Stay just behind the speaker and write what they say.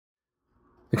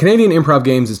The Canadian Improv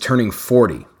Games is turning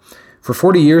 40. For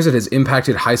 40 years, it has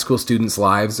impacted high school students'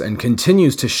 lives and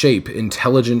continues to shape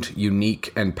intelligent,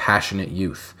 unique, and passionate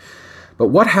youth. But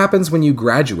what happens when you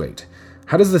graduate?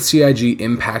 How does the CIG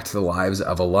impact the lives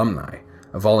of alumni,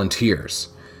 of volunteers?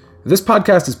 This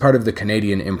podcast is part of the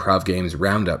Canadian Improv Games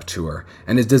Roundup Tour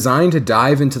and is designed to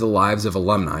dive into the lives of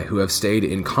alumni who have stayed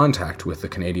in contact with the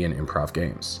Canadian Improv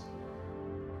Games.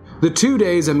 The 2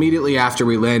 days immediately after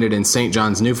we landed in St.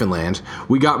 John's, Newfoundland,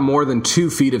 we got more than 2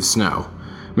 feet of snow.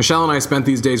 Michelle and I spent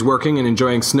these days working and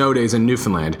enjoying snow days in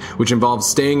Newfoundland, which involved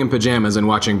staying in pajamas and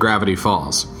watching Gravity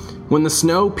Falls. When the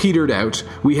snow petered out,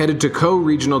 we headed to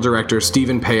co-regional director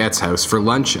Stephen Payette's house for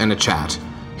lunch and a chat.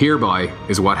 Hereby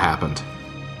is what happened.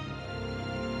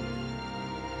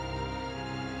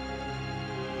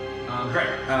 Great.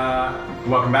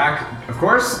 Welcome back, of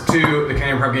course, to the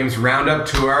Canadian Improv Games Roundup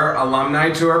Tour, Alumni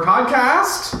Tour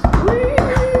podcast.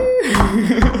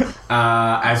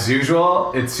 As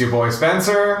usual, it's your boy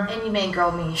Spencer. And you main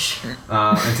girl Mish.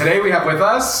 And today we have with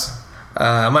us...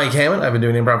 Mike Hammond. I've been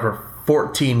doing improv for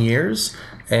 14 years,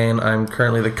 and I'm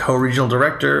currently the co-regional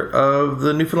director of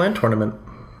the Newfoundland tournament.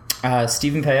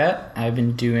 Stephen Payette. I've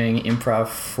been doing improv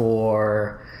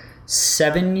for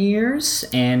 7 years,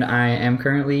 and I am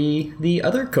currently the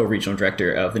other co-regional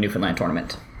director of the Newfoundland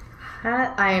tournament.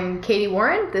 I'm Katie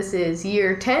Warren. This is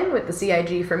year 10 with the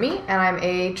CIG for me, and I'm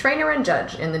a trainer and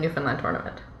judge in the Newfoundland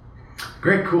tournament.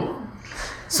 Great, cool.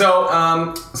 So,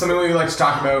 something we like to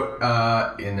talk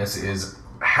about in this is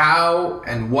how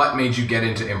and what made you get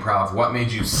into improv? What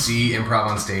made you see improv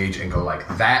on stage and go like,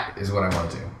 that is what I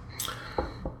want to do?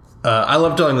 I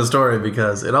love telling the story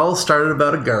because it all started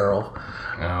about a girl.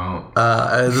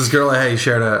 This girl I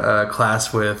shared a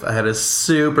class with, I had a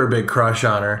super big crush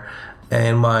on her.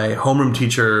 And my homeroom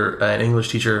teacher, an English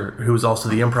teacher, who was also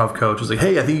the improv coach, was like,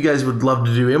 hey, I think you guys would love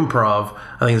to do improv.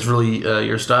 I think it's really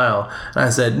your style. And I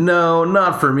said, no,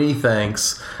 not for me,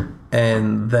 thanks.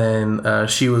 And then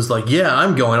she was like, yeah,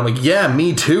 I'm going. I'm like, yeah,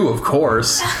 me too, of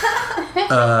course.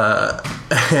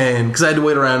 And because I had to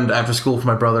wait around after school for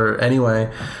my brother anyway.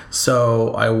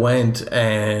 So I went,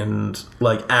 and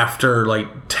after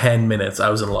 10 minutes, I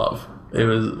was in love. It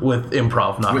was with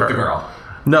improv, not with her. With the girl.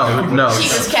 No. She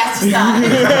was cast aside.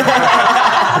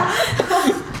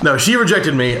 No, she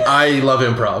rejected me. I love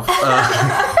improv.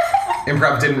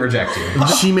 Improv didn't reject you.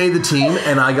 She made the team,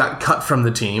 and I got cut from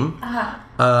the team.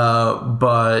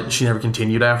 But she never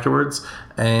continued afterwards.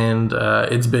 And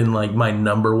it's been my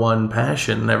number one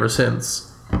passion ever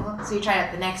since. So you tried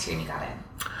it the next year and you got in.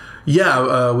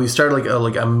 Yeah, we started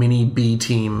a mini B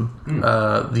team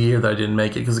the year that I didn't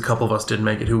make it, because a couple of us didn't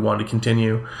make it who wanted to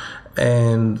continue.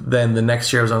 And then the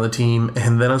next year I was on the team,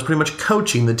 and then I was pretty much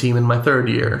coaching the team in my third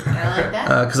year. I like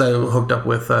that. Because I hooked up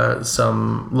with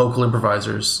some local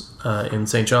improvisers in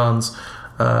St. John's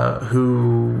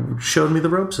who showed me the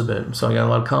ropes a bit. So I got a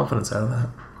lot of confidence out of that.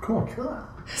 Cool.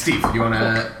 Steve, you want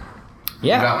to do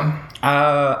that one?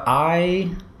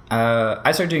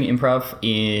 I started doing improv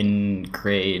in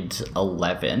grade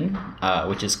 11,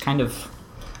 which is kind of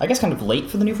late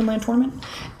for the Newfoundland tournament.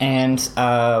 And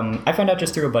I found out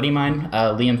just through a buddy of mine,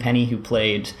 Liam Penny, who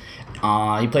played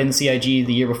in the CIG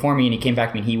the year before me, and he came back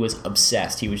to me and he was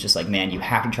obsessed. He was just like, man, you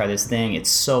have to try this thing. It's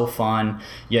so fun.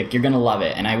 You're going to love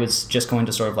it. And I was just going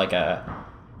to sort of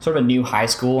a new high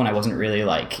school, and I wasn't really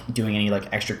doing any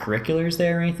extracurriculars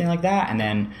there or anything like that. And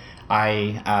then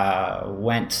I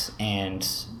went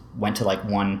to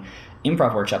one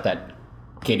improv workshop that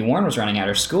Katie Warren was running at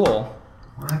her school.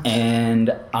 What?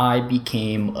 And I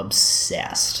became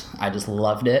obsessed. I just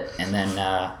loved it. And then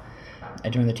I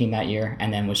joined the team that year,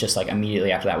 and then was just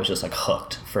immediately after that was just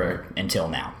hooked for until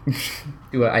now.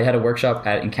 I had a workshop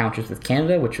at Encounters with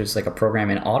Canada, which was a program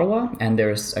in Ottawa, and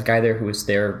there's a guy there who was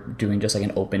there doing just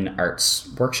an open arts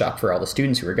workshop for all the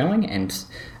students who were going. And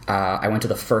I went to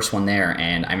the first one there,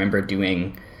 and I remember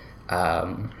doing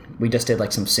we just did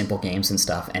some simple games and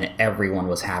stuff, and everyone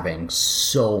was having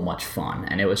so much fun,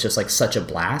 and it was just such a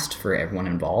blast for everyone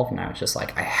involved. And I was just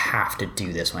I have to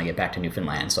do this when I get back to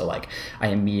Newfoundland. So I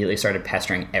immediately started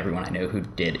pestering everyone I knew who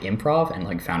did improv,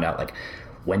 and found out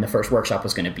when the first workshop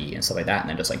was going to be and stuff like that, and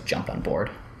then just jumped on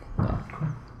board. So.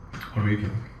 What are you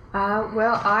doing?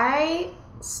 Well, I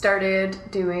started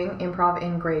doing improv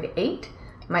in grade 8.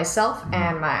 Myself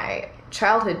and my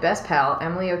childhood best pal,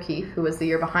 Emily O'Keefe, who was the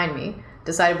year behind me,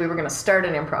 decided we were going to start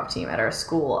an improv team at our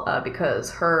school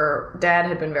because her dad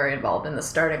had been very involved in the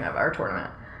starting of our tournament.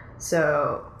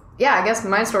 So, yeah, I guess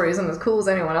my story isn't as cool as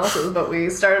anyone else's, but we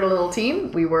started a little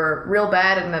team. We were real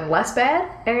bad and then less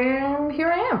bad, and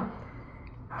here I am.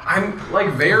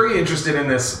 I'm very interested in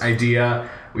this idea.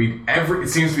 It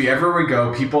seems to be everywhere we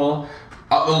go, people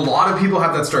a lot of people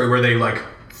have that story where they like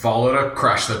followed a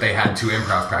crush that they had to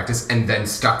improv practice and then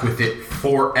stuck with it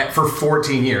for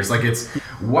 14 years. Like, it's,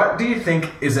 what do you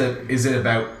think is it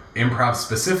about improv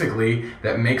specifically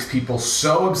that makes people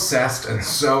so obsessed and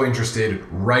so interested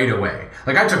right away?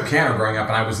 Like, I took piano growing up,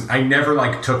 and I never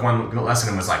like took one lesson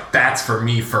and was like, that's for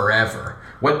me forever.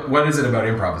 What is it about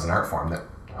improv as an art form that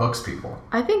hooks people?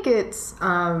 I think it's,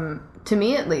 to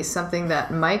me at least, something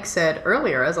that Mike said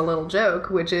earlier as a little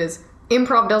joke, which is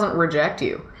improv doesn't reject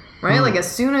you, right? Like,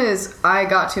 as soon as I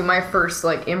got to my first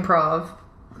like improv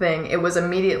thing, it was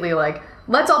immediately like,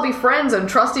 let's all be friends and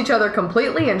trust each other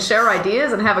completely and share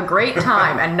ideas and have a great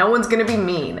time and no one's going to be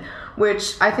mean.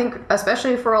 Which I think,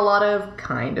 especially for a lot of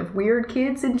kind of weird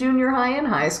kids in junior high and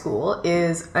high school,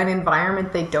 is an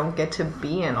environment they don't get to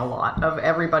be in a lot, of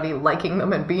everybody liking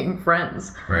them and being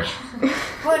friends. Right.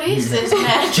 What is this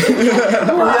magic?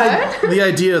 What? The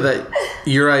idea that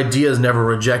your idea is never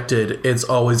rejected, it's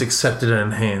always accepted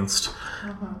and enhanced.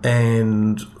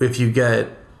 And if you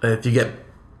get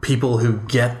people who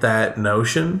get that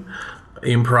notion,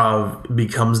 improv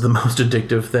becomes the most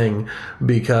addictive thing,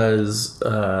 because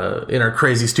in our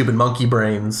crazy, stupid monkey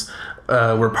brains,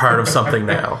 we're part of something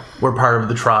now. We're part of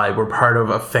the tribe. We're part of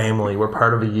a family. We're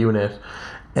part of a unit.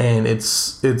 And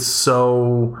it's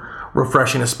so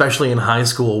refreshing, especially in high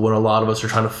school, when a lot of us are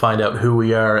trying to find out who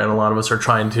we are, and a lot of us are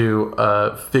trying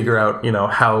to figure out,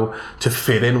 how to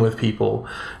fit in with people,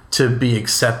 to be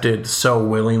accepted so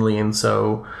willingly and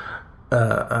so...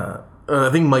 I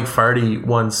think Mike Farty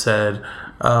once said,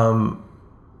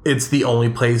 it's the only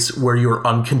place where you're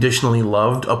unconditionally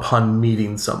loved upon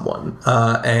meeting someone.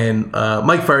 And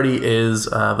Mike Farty is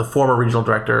the former regional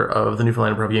director of the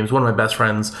Newfoundland Improv Games, one of my best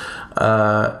friends.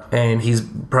 And he's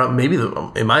maybe,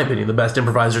 in my opinion, the best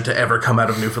improviser to ever come out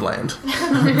of Newfoundland.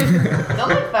 Go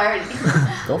Mike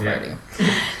Farty. Go Farty.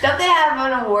 Don't they have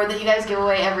an award that you guys give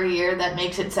away every year that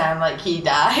makes it sound like he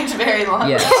died very long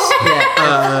Yes. ago?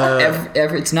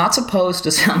 Yeah. It's not supposed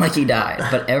to sound like he died,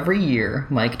 but every year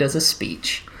Mike does a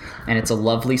speech, and it's a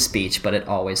lovely speech, but it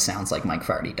always sounds like Mike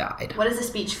Farty died. What is the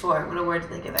speech for? What award do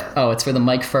they give out? Oh, it's for the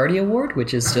Mike Farty Award,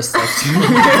 which is just like... I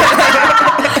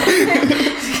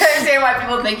understand why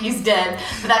people think he's dead,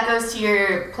 but that goes to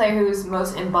your player who's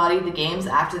most embodied the games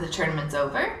after the tournament's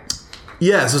over.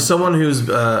 Yeah, so someone who's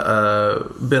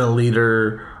been a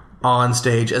leader on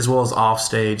stage as well as off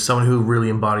stage, someone who really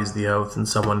embodies the oath, and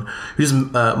someone who's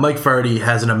Mike Farty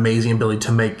has an amazing ability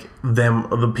to make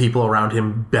the people around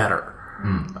him better.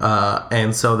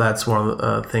 And so that's one of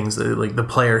the things that, like, the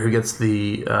player who gets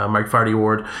the Mike Farty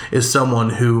Award is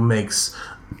someone who makes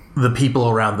the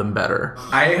people around them better.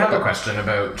 I have a question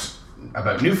about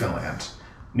Newfoundland.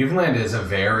 Newfoundland is a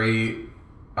very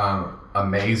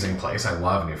amazing place. I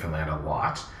love Newfoundland a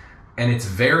lot. And it's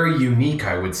very unique,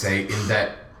 I would say, in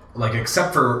that, like,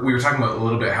 except for, we were talking about a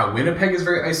little bit how Winnipeg is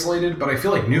very isolated, but I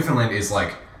feel like Newfoundland is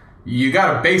like, you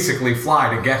gotta basically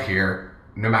fly to get here,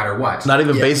 no matter what. Not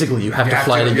even basically, you have to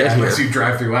fly to get here. Unless you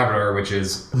drive through Labrador, which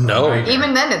is... No.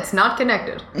 Even then, it's not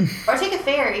connected. Or take a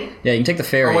ferry. Yeah, you can take the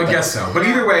ferry. Oh, I guess so. But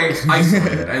either way,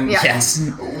 isolated. And Yeah. Yes.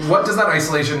 what does that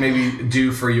isolation maybe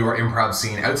do for your improv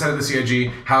scene outside of the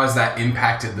CIG? How has that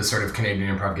impacted the sort of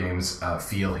Canadian improv games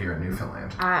feel here in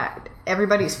Newfoundland?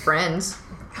 Everybody's friends.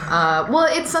 Well,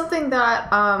 it's something that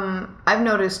I've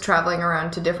noticed traveling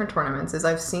around to different tournaments, is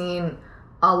I've seen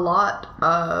a lot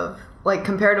of, like,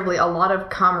 comparatively, a lot of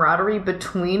camaraderie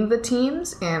between the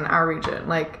teams in our region.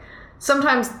 Like,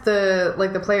 sometimes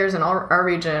the players in our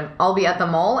region, I'll be at the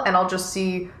mall and I'll just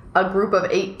see a group of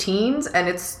 8 teams, and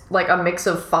it's like a mix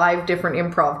of 5 different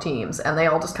improv teams, and they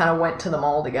all just kind of went to the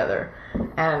mall together.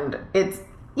 And it's,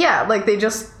 yeah, like, they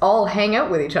just all hang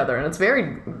out with each other, and it's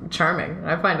very charming.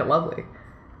 I find it lovely.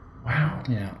 Wow.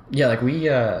 Yeah, like, we,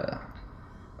 I'd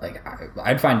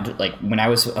find, like, when I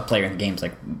was a player in the games,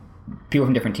 like, people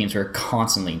from different teams were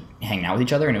constantly hanging out with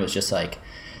each other, and it was just, like,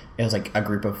 it was, like, a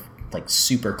group of, like,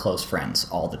 super close friends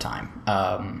all the time.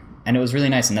 And it was really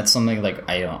nice, and that's something, like,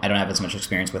 I don't have as much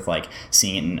experience with, like,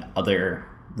 seeing it in other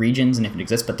regions and if it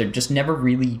exists, but there just never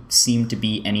really seemed to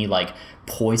be any, like,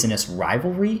 poisonous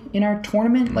rivalry in our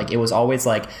tournament. Like, it was always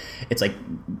like, it's like,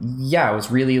 yeah, it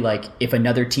was really like, if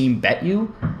another team bet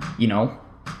you, it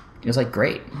was like,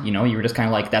 great, you were just kind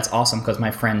of like, that's awesome because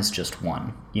my friends just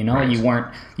won, Right. You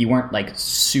weren't like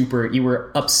super, you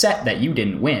were upset that you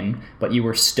didn't win, but you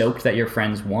were stoked that your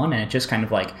friends won. And it just kind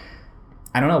of like,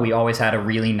 I don't know, we always had a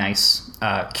really nice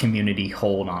community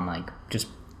hold on, like, just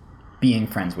being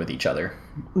friends with each other.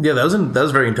 Yeah, that was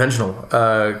very intentional,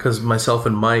 because myself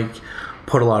and Mike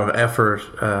put a lot of effort,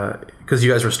 because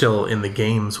you guys were still in the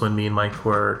games when me and Mike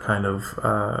were kind of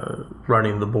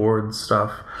running the board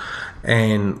stuff,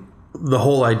 and the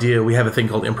whole idea, we have a thing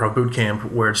called Improv Boot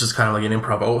Camp where it's just kind of like an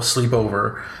improv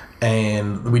sleepover,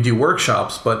 and we do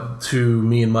workshops, but to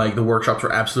me and Mike, the workshops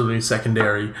were absolutely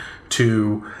secondary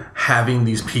to having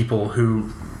these people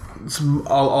who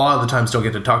a lot of the times don't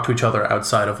get to talk to each other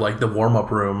outside of like the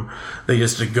warm-up room. They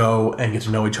just to go and get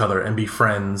to know each other and be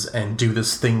friends and do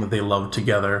this thing that they love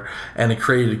together, and it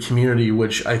created a community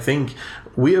which I think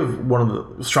we have one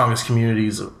of the strongest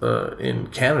communities in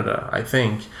Canada, I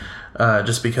think,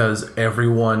 just because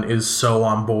everyone is so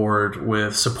on board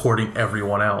with supporting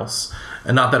everyone else,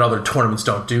 and not that other tournaments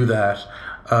don't do that.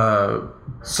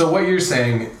 So what you're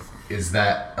saying is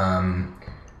that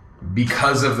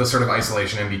because of the sort of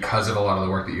isolation and because of a lot of the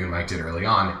work that you and Mike did early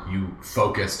on, you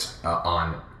focused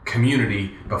on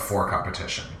community before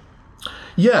competition.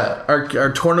 Yeah,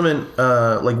 our tournament,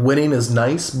 like winning is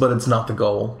nice, but it's not the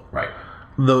goal. Right.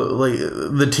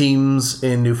 The teams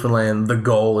in Newfoundland, the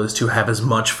goal is to have as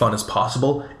much fun as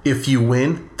possible. If you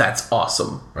win, that's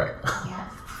awesome. Right. Yeah.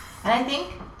 And I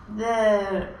think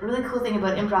the really cool thing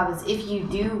about improv is if you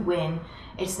do win,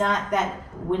 it's not that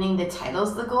winning the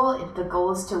title's the goal. The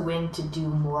goal is to win to do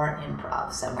more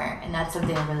improv somewhere. And that's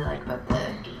something I really like about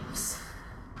the games.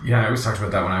 Yeah, I always talked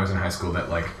about that when I was in high school, that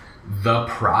like the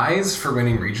prize for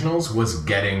winning regionals was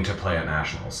getting to play at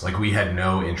nationals. Like we had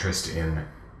no interest in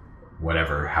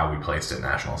how we placed at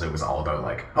nationals. It was all about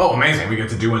like, oh, amazing, we get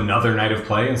to do another night of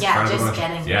play in front of a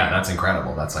bunch. Yeah, that's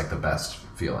incredible. That's like the best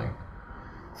feeling.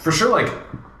 For sure, like,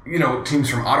 you know, teams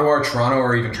from Ottawa or Toronto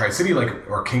or even Tri-City, like,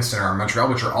 or Kingston or Montreal,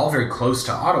 which are all very close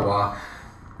to Ottawa,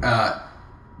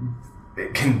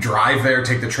 can drive there,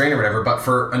 take the train or whatever. But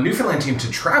for a Newfoundland team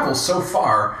to travel so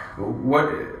far,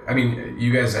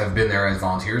 you guys have been there as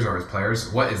volunteers or as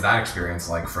players. What is that experience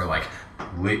like for like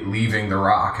leaving the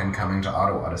Rock and coming to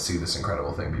Ottawa to see this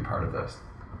incredible thing, be part of this?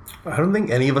 I don't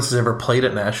think any of us has ever played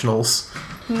at nationals.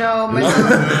 No,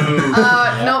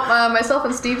 myself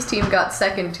and Steve's team got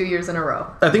second 2 years in a row.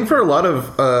 I think for a lot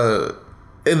of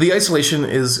the isolation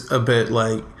is a bit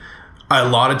like a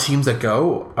lot of teams that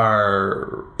go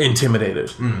are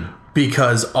intimidated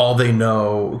because all they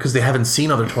know, because they haven't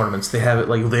seen other tournaments, they have it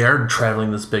like they are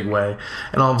traveling this big way,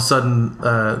 and all of a sudden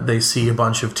they see a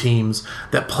bunch of teams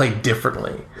that play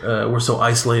differently. We're so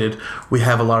isolated. We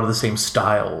have a lot of the same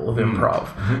style of improv.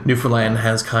 Mm-hmm. Newfoundland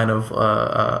has kind of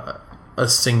a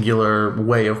singular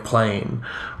way of playing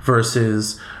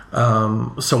versus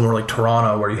somewhere like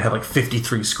Toronto where you have like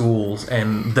 53 schools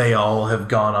and they all have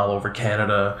gone all over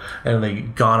Canada and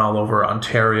they've gone all over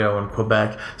Ontario and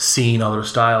Quebec, seeing other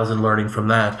styles and learning from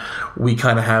that. We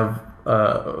kind of have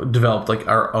developed like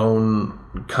our own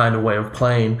kind of way of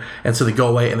playing, and so they go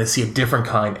away and they see a different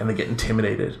kind and they get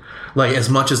intimidated. Like as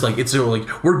much as like it's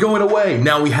like we're going away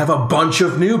now, we have a bunch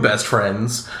of new best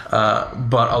friends,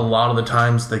 but a lot of the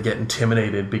times they get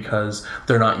intimidated because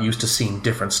they're not used to seeing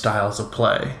different styles of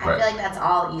play. I feel like that's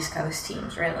all East Coast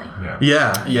teams, really.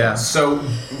 Yeah. So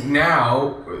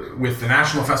now with the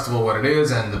National Festival, what it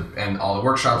is, and all the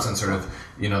workshops and sort of,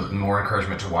 you know, more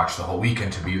encouragement to watch the whole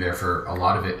weekend, to be there for a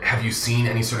lot of it. Have you seen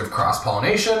any sort of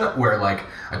cross-pollination where like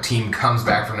a team comes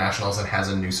back from nationals and has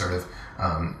a new sort of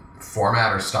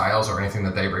format or styles or anything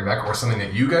that they bring back, or something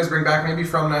that you guys bring back maybe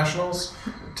from nationals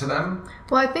to them?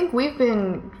 Well, I think we've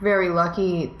been very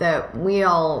lucky that we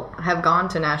all have gone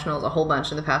to nationals a whole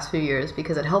bunch in the past few years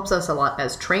because it helps us a lot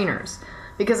as trainers.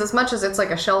 Because as much as it's like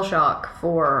a shell shock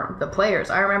for the players,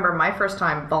 I remember my first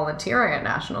time volunteering at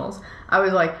nationals, I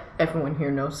was like, everyone here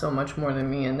knows so much more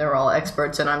than me and they're all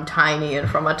experts and I'm tiny and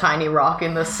from a tiny rock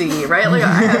in the sea, right? Like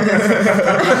I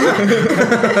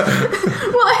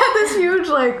had this huge,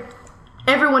 like,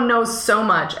 everyone knows so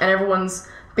much and everyone's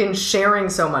been sharing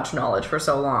so much knowledge for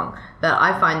so long that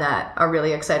I find that a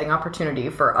really exciting opportunity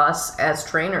for us as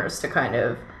trainers to kind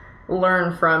of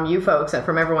learn from you folks and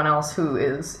from everyone else who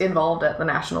is involved at the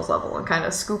nationals level and kind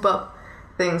of scoop up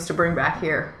things to bring back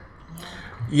here.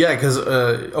 Yeah, because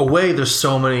away there's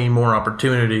so many more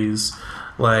opportunities.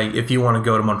 Like if you want to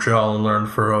go to Montreal and learn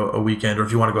for a weekend, or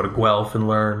if you want to go to Guelph and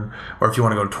learn, or if you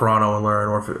want to go to Toronto and learn,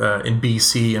 or if, in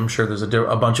BC, I'm sure there's a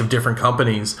bunch of different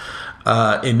companies.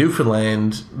 In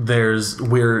Newfoundland,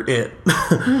 we're it.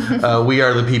 We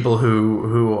are the people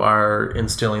who are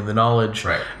instilling the knowledge,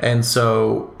 right? And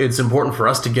so it's important for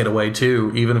us to get away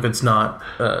too, even if it's not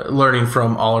learning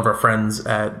from all of our friends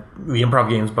at the improv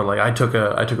games. But like I took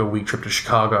a week trip to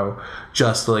Chicago,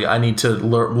 just like I need to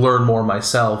learn more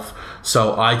myself,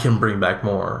 so I can bring back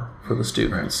more for the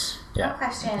students. Right. Yeah. One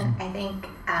question I think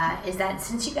is that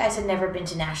since you guys have never been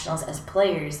to nationals as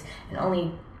players and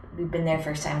only we've been there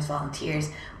first time as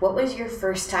volunteers, what was your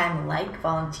first time like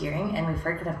volunteering? And we've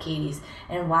heard of Katie's,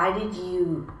 and why do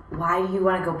you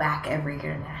want to go back every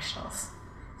year to nationals?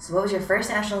 So what was your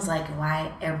first nationals like, and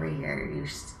why every year are you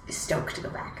stoked to go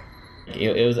back?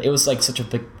 It was like such a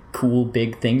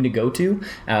big thing to go to,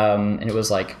 and it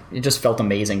was like, it just felt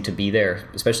amazing to be there,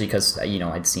 especially because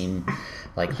I'd seen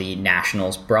like the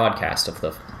nationals broadcast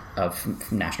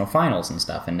of national finals and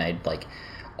stuff, and I'd like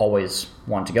always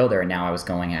wanted to go there, and now I was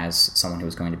going as someone who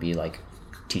was going to be like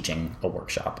teaching a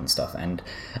workshop and stuff, and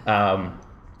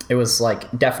it was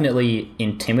like definitely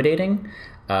intimidating,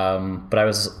 but I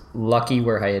was lucky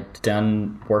where I had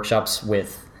done workshops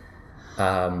with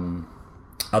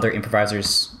other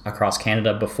improvisers across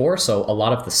Canada before, so a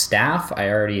lot of the staff I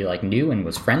already like knew and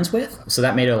was friends with, so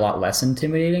that made it a lot less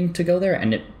intimidating to go there.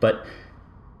 But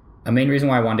a main reason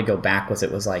why I wanted to go back was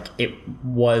it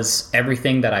was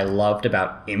everything that I loved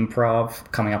about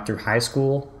improv coming up through high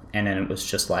school, and then it was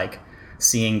just like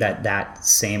seeing that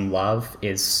same love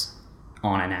is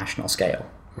on a national scale,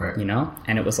 right?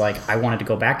 And it was like I wanted to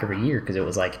go back every year, because it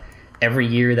was like every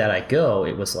year that I go,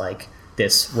 it was like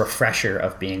this refresher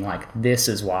of being like, this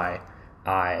is why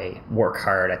I work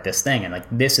hard at this thing, and like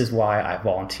this is why I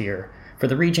volunteer for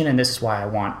the region, and this is why I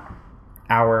want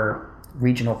our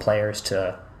regional players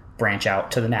to branch out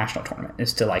to the national tournament,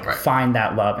 is to like find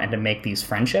that love and to make these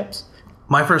friendships.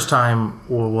 My first time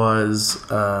was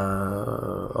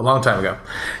a long time ago,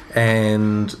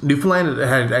 and Newfoundland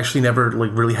had actually never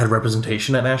like really had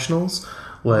representation at nationals.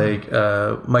 Like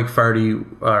Mike Farty,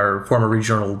 our former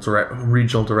regional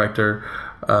director,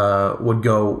 would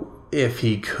go if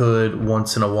he could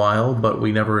once in a while, but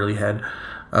we never really had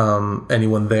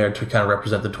anyone there to kind of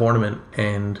represent the tournament,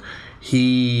 and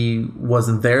he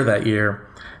wasn't there that year.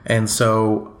 And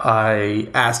so I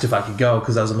asked if I could go,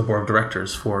 because I was on the board of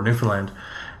directors for Newfoundland,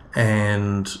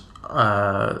 and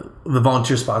the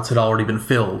volunteer spots had already been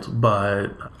filled, but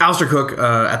Alistair Cook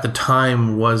at the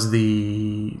time was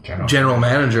the general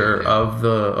manager of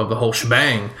the whole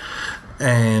shebang,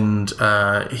 and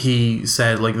he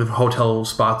said like the hotel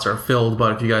spots are filled,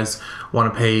 but if you guys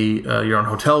want to pay your own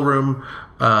hotel room,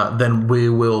 then we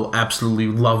will absolutely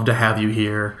love to have you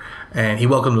here. And he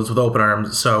welcomed us with open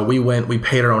arms. So we went, we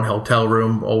paid our own hotel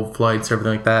room, old flights,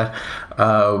 everything like that.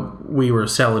 We were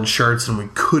selling shirts, and we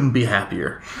couldn't be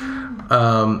happier.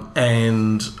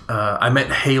 And I met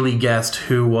Haley Guest,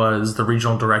 who was the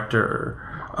regional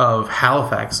director of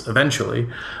Halifax eventually.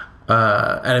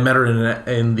 And I met her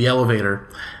in the elevator,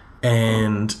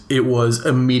 and it was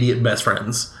immediate best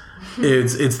friends.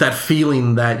 It's that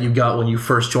feeling that you got when you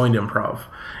first joined improv.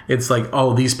 It's like,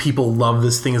 oh, these people love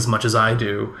this thing as much as I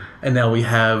do, and now we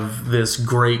have this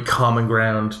great common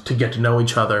ground to get to know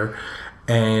each other.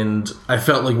 And I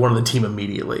felt like one of the team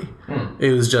immediately.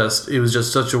 It was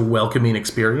just such a welcoming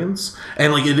experience.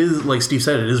 And like, it is, like Steve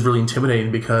said, it is really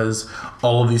intimidating, because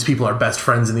all of these people are best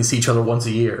friends and they see each other once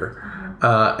a year,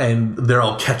 and they're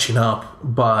all catching up,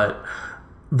 but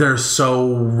they're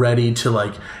so ready to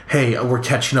like, hey, we're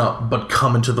catching up, but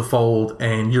come into the fold,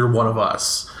 and you're one of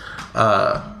us.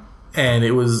 And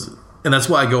that's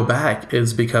why I go back,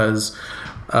 is because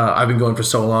I've been going for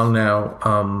so long now.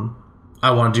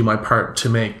 I want to do my part to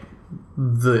make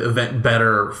the event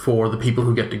better for the people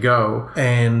who get to go,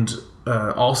 and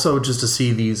also just to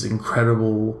see these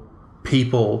incredible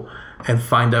people and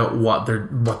find out what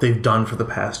they've done for the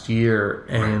past year.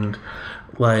 And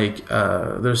like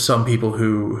there's some people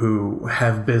who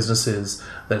have businesses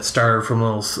that started from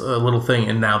a little thing,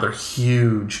 and now they're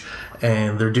huge,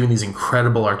 and they're doing these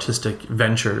incredible artistic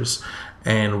ventures.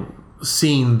 And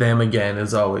seeing them again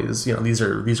is always, these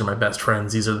are my best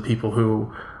friends. These are the people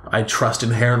who I trust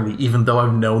inherently, even though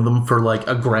I've known them for like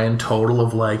a grand total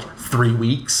of like 3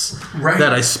 weeks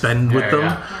that I spend with them.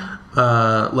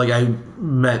 Yeah. Like I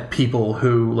met people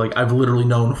who like I've literally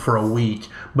known for a week,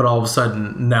 but all of a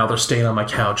sudden now they're staying on my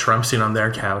couch, or I'm sitting on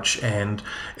their couch, and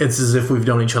it's as if we've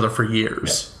known each other for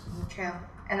years. True.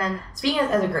 And then speaking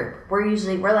as a group, we're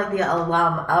like the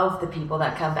alum of the people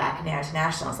that come back now to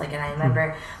nationals. Like, and I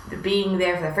remember being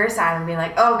there for the first time and being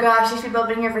like, oh gosh, these people have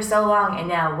been here for so long, and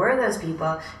now we're those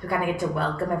people who kind of get to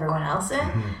welcome everyone else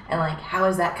in. And like, how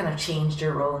has that kind of changed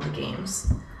your role in the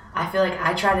games? I feel like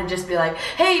I try to just be like,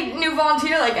 hey, new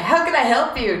volunteer, like, how can I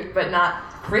help you? But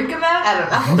not freak them out?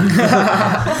 I don't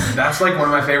know. That's like one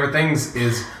of my favorite things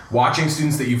is watching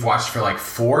students that you've watched for like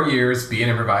 4 years be an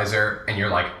improviser, and you're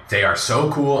like, they are so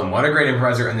cool and what a great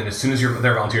improviser, and then as soon as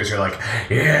they're volunteers, you're like,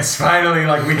 yes, finally,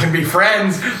 like we can be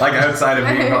friends, like outside of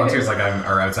being volunteers,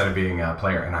 or outside of being a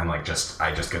player. And I'm like,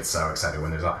 I just get so excited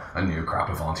when there's a new crop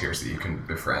of volunteers that you can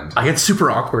befriend. I get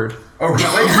super awkward. Oh really?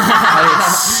 I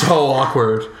get so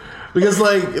awkward, because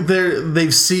like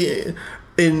they've seen.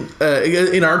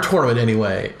 in our tournament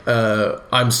anyway,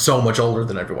 I'm so much older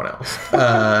than everyone else,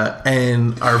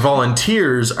 and our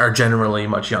volunteers are generally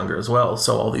much younger as well.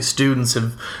 So all these students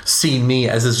have seen me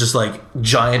as this just like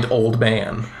giant old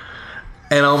man,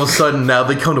 and all of a sudden now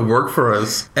they come to work for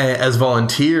us as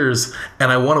volunteers,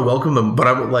 and I want to welcome them, but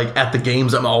I'm like at the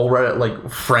games I'm already like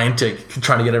frantic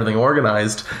trying to get everything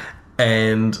organized,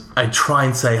 and I try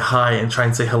and say hi and try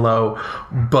and say hello,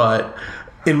 but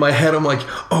in my head, I'm like,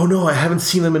 oh no, I haven't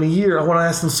seen them in a year. I want to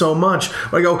ask them so much.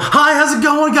 I go, hi, how's it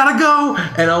going? Gotta go.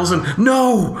 And all of a sudden,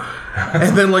 no.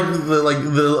 And then like the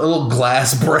little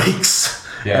glass breaks.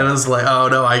 Yeah. And I was like, oh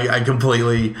no, I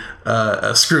completely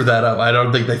screwed that up. I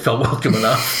don't think they felt welcome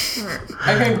enough.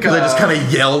 I think they just kind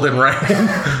of yelled and ran.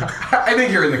 I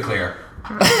think you're in the clear.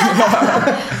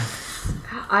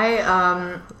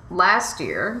 I last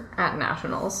year at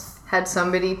Nationals had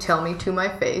somebody tell me to my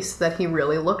face that he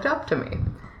really looked up to me,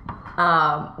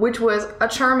 which was a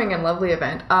charming and lovely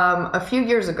event. A few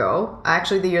years ago,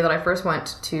 actually the year that I first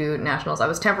went to Nationals, I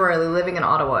was temporarily living in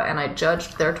Ottawa, and I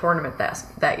judged their tournament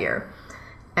that year.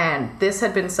 And this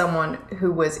had been someone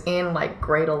who was in like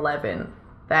grade 11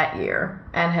 that year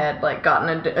and had like gotten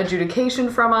an adjudication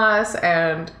from us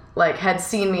and like had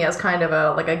seen me as kind of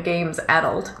a games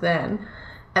adult then.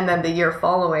 And then the year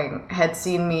following had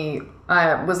seen me.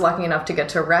 I was lucky enough to get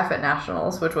to ref at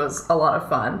Nationals, which was a lot of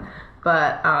fun.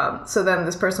 But so then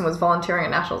this person was volunteering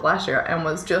at Nationals last year and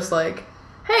was just like,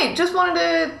 hey, just wanted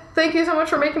to thank you so much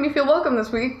for making me feel welcome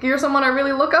this week. You're someone I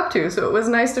really look up to, so it was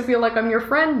nice to feel like I'm your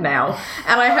friend now.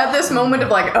 And I had this moment of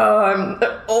like, oh, I'm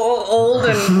old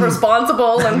and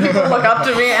responsible and people look up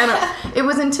to me. And it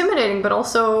was intimidating, but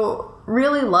also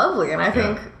really lovely. And I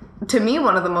think, to me,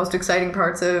 one of the most exciting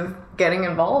parts of getting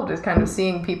involved is kind of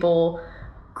seeing people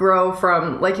grow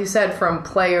from, like you said, from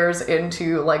players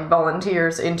into like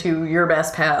volunteers into your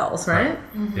best pals, right?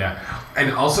 Yeah.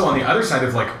 And also on the other side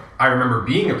of like, I remember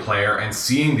being a player and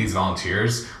seeing these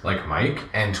volunteers like Mike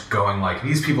and going like,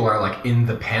 these people are like in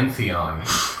the pantheon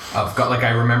of God. Like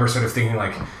I remember sort of thinking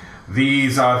like,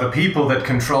 these are the people that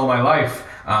control my life.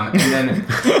 And then,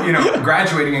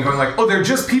 graduating and going like, oh, they're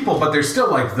just people, but they're still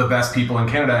like the best people in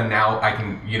Canada. And now I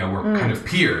can, we're kind of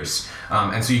peers.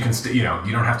 And so you can, you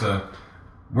don't have to,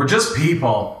 we're just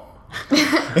people.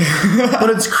 But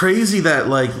it's crazy that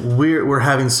like we're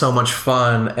having so much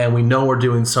fun and we know we're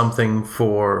doing something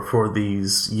for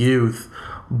these youth,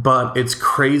 but it's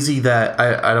crazy that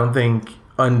I don't think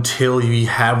until you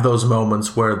have those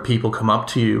moments where people come up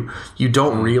to you, you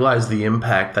don't realize the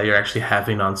impact that you're actually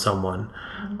having on someone.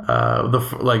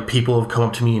 Like people have come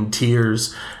up to me in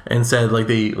tears and said like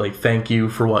they like thank you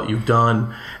for what you've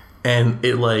done, and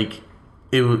it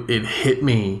hit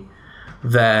me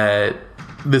that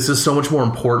this is so much more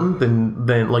important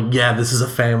than like, yeah, this is a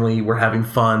family, we're having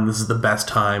fun, this is the best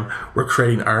time, we're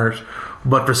creating art,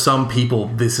 but for some people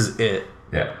this is it.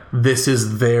 Yeah. This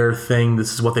is their thing,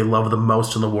 this is what they love the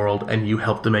most in the world, and you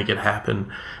help to make it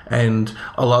happen. And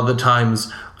a lot of the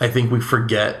times I think we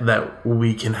forget that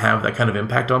we can have that kind of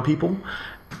impact on people,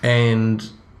 and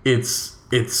it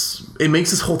makes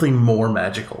this whole thing more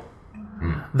magical.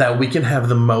 That we can have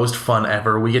the most fun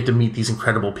ever. We get to meet these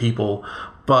incredible people,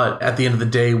 but at the end of the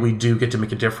day, we do get to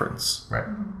make a difference. Right.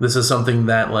 This is something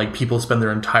that like people spend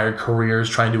their entire careers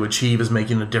trying to achieve, is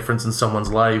making a difference in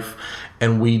someone's life,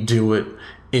 and we do it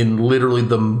in literally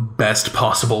the best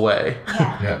possible way.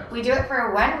 Yeah. We do it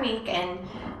for 1 week, and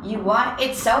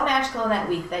it's so magical in that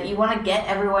week that you want to get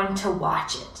everyone to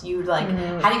watch it. You like,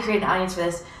 how do you create an audience for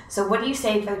this? So what do you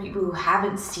say for the people who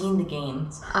haven't seen the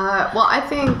games? Well, I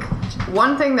think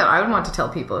one thing that I would want to tell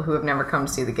people who have never come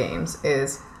to see the games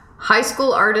is high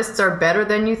school artists are better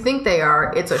than you think they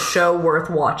are. It's a show worth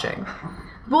watching.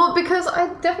 Well, because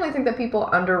I definitely think that people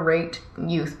underrate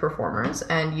youth performers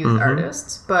and youth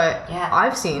artists, but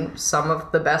I've seen some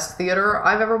of the best theater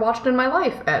I've ever watched in my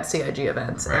life at CIG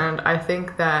events, and I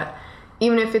think that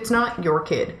even if it's not your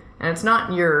kid and it's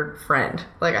not your friend,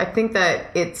 like I think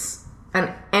that it's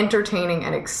an entertaining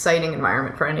and exciting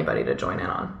environment for anybody to join in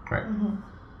on. Right.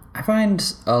 I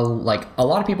find a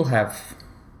lot of people have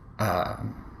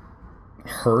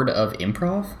heard of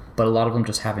improv, but a lot of them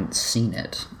just haven't seen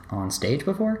it on stage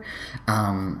before.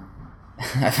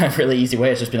 I find a really easy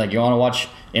way is just being like, you want to watch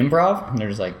improv? And they're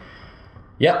just like,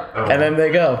 yep. Oh. And then they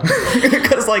go.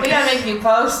 Because like, we gotta make new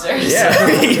posters.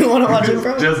 Yeah. You want to watch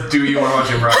improv? Just do you want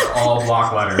to watch improv? All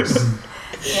block letters.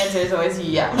 The answer is always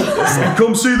yeah.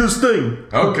 Come see this thing.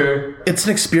 Okay. It's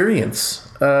an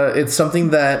experience. It's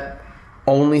something that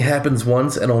only happens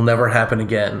once and will never happen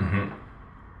again.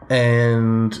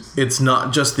 And it's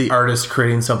not just the artist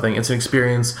creating something. It's an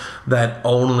experience that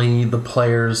only the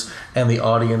players and the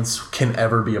audience can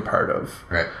ever be a part of.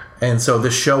 Right. And so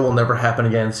this show will never happen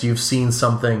again. So you've seen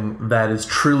something that is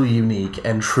truly unique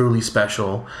and truly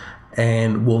special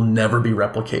and will never be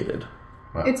replicated.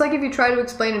 Wow. It's like if you try to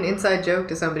explain an inside joke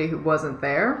to somebody who wasn't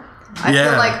there. I Yeah.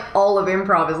 feel like all of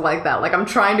improv is like that. Like, I'm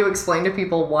trying to explain to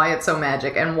people why it's so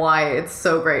magic and why it's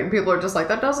so great. And people are just like,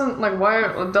 that doesn't, like, why,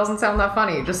 it doesn't sound that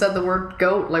funny. You just said the word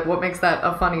goat. Like, what makes that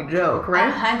a funny joke,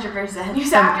 right? 100%. You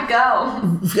just have to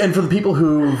go. And for the people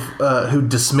who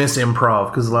dismiss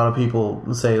improv, because a lot of people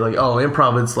say, like, oh,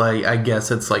 improv, it's like, I guess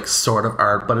it's like sort of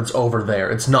art, but it's over there.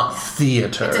 It's not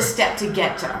theater. It's a step to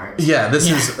get to art. Yeah,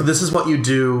 this is what you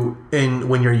do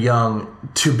when you're young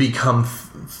to become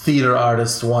theater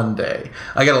artists one day.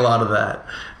 I get a lot of that,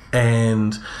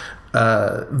 and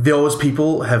those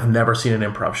people have never seen an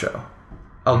improv show.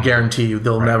 I'll guarantee you,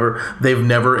 they've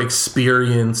never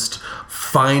experienced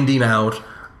finding out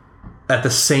at the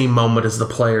same moment as the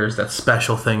players that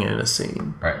special thing in a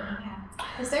scene. Right. Yeah.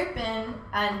 Has there been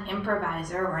an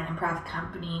improviser or an improv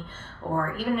company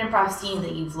or even an improv scene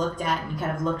that you've looked at and you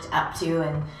kind of looked up to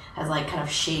and has like kind of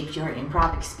shaped your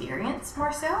improv experience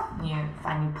more so? You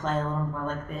find you play a little more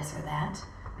like this or that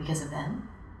because of them?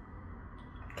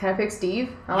 Can I pick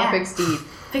Steve? I want to pick Steve.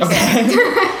 Pick Steve.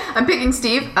 I'm picking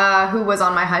Steve, who was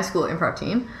on my high school improv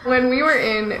team. When we were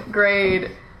in grade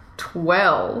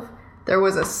 12, there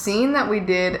was a scene that we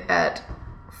did at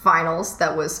finals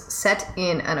that was set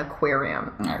in an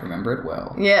aquarium. I remember it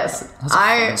well. Yes. That's a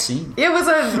fun scene. It was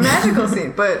a magical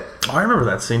scene, but I remember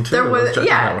that scene too. there was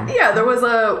there was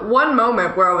a one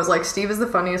moment where I was like, Steve is the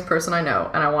funniest person I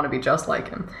know, and I want to be just like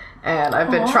him. And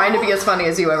I've been trying to be as funny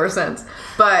as you ever since.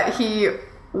 But he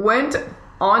went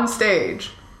on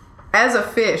stage as a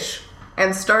fish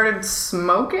and started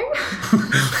smoking.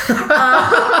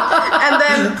 And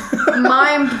then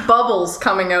mimed bubbles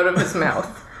coming out of his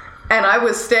mouth. And I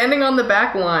was standing on the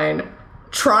back line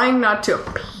trying not to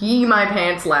pee my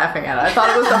pants laughing at it. I thought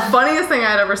it was the funniest thing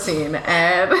I'd ever seen.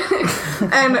 And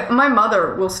my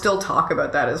mother will still talk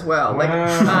about that as well. Like,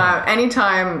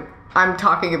 anytime I'm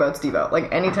talking about Steve-O,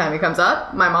 like, anytime he comes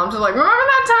up, my mom's just like, remember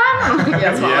that time? I'm like,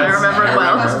 yes, Mom, I remember it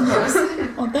well.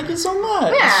 Oh, thank you so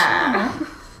much.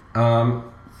 Yeah.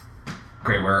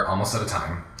 Great, we're almost out of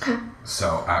time.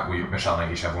 So, Michelle and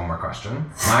I each have one more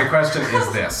question. My question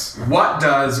is this. What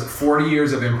does 40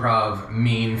 years of improv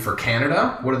mean for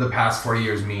Canada? What do the past 40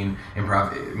 years mean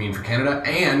for Canada?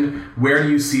 And where do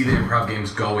you see the improv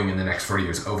games going in the next 40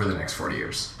 years, over the next 40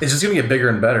 years? It's just going to get bigger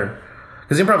and better.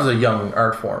 Because improv is a young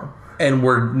art form. And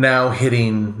we're now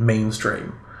hitting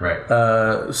mainstream.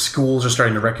 Right. Schools are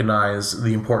starting to recognize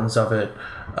the importance of it.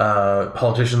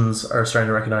 Politicians are starting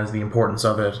to recognize the importance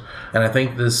of it. And I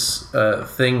think this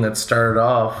thing that started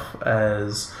off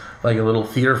as like a little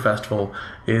theater festival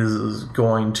is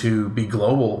going to be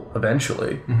global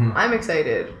eventually. Mm-hmm. I'm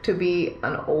excited to be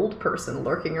an old person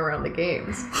lurking around the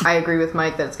games. I agree with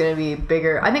Mike that it's going to be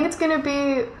bigger. I think it's going to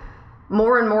be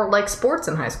more and more like sports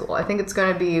in high school. I think it's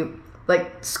going to be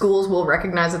like schools will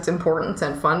recognize its importance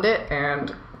and fund it,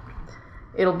 and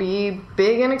it'll be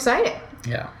big and exciting.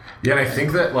 Yeah. Yeah, and I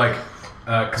think that, like,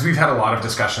 because we've had a lot of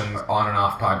discussions on and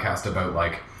off podcast about,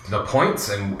 like, the points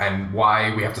and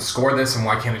why we have to score this and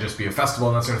why can't it just be a festival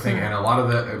and that sort of thing. And a lot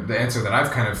of the answer that I've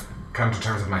kind of come to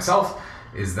terms with myself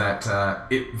is that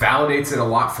it validates it a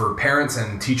lot for parents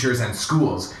and teachers and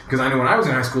schools. Because I know when I was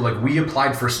in high school, like, we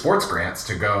applied for sports grants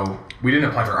to go. We didn't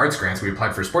apply for arts grants. We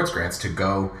applied for sports grants to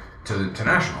go to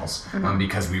nationals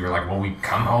because we were like, well, we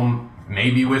come home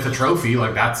maybe with a trophy.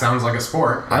 Like, that sounds like a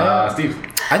sport. Steve?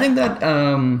 I think that,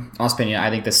 honest opinion, I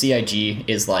think the CIG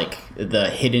is like the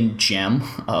hidden gem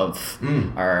of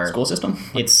our school system.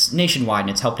 It's nationwide and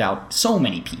it's helped out so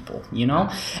many people, you know?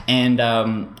 And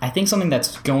I think something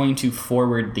that's going to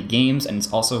forward the games, and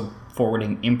it's also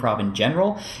forwarding improv in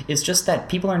general, is just that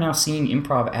people are now seeing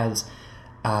improv as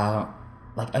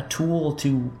like a tool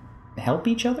to help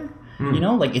each other. You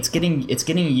know, like it's getting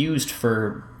used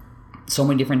for so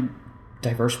many different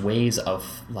diverse ways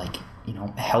of, like, you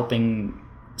know, helping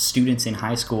students in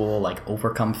high school, like,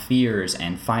 overcome fears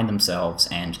and find themselves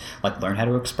and, like, learn how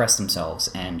to express themselves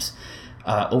and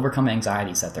overcome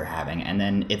anxieties that they're having. And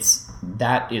then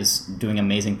that is doing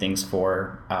amazing things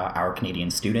for our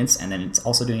Canadian students, and then it's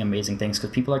also doing amazing things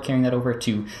because people are carrying that over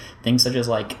to things such as,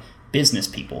 like, business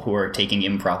people who are taking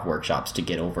improv workshops to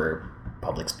get over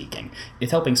public speaking.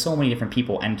 It's helping so many different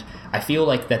people, and I feel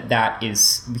like that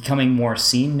is becoming more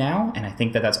seen now, and I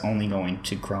think that that's only going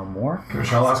to grow more.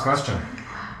 Michelle, last question.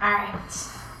 All right.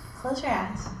 Close your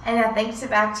eyes. And now think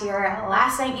back to your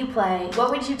last night you played. What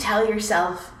would you tell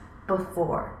yourself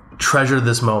before? Treasure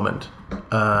this moment.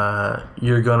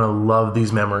 You're going to love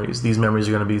these memories. These memories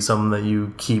are going to be something that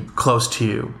you keep close to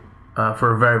you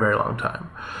for a very, very long time.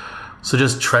 So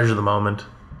just treasure the moment.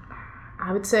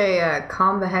 I would say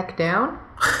calm the heck down.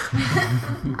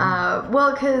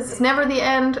 Well, because it's never the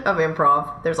end of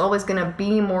improv. There's always going to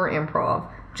be more improv.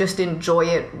 Just enjoy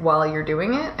it while you're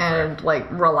doing it and like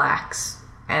relax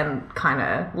and kind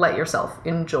of let yourself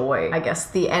enjoy, I guess,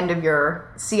 the end of your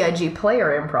CIG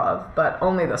player improv, but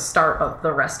only the start of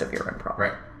the rest of your improv.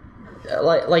 Right.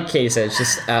 Like Katie said, it's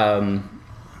just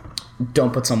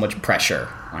don't put so much pressure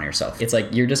on yourself. It's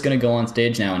like you're just going to go on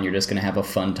stage now and you're just going to have a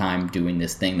fun time doing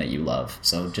this thing that you love.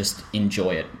 So just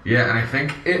enjoy it. Yeah, and I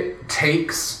think it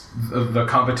takes the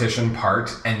competition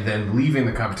part and then leaving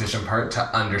the competition part to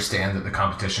understand that the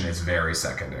competition is very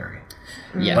secondary.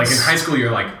 Yes. Like in high school, you're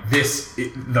like,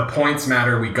 the points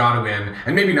matter, we gotta win.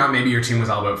 And maybe not, maybe your team was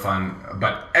all about fun,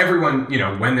 but everyone,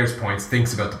 when there's points,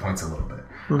 thinks about the points a little bit.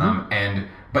 Mm-hmm.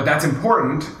 But that's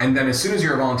important, and then as soon as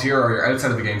you're a volunteer or you're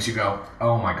outside of the games, you go,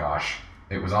 oh my gosh,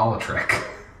 it was all a trick.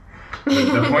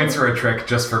 The points are a trick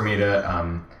just for me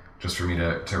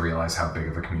to realize how big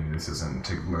of a community this is and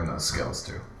to learn those skills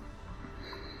too.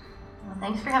 Well,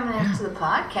 thanks for coming to the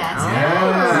podcast.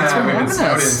 Yeah, we've been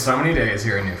snowed in so many days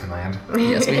here in Newfoundland.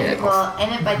 Yes, we have. We'll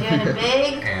end it by doing a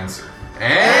big Answer.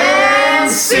 And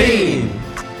scene!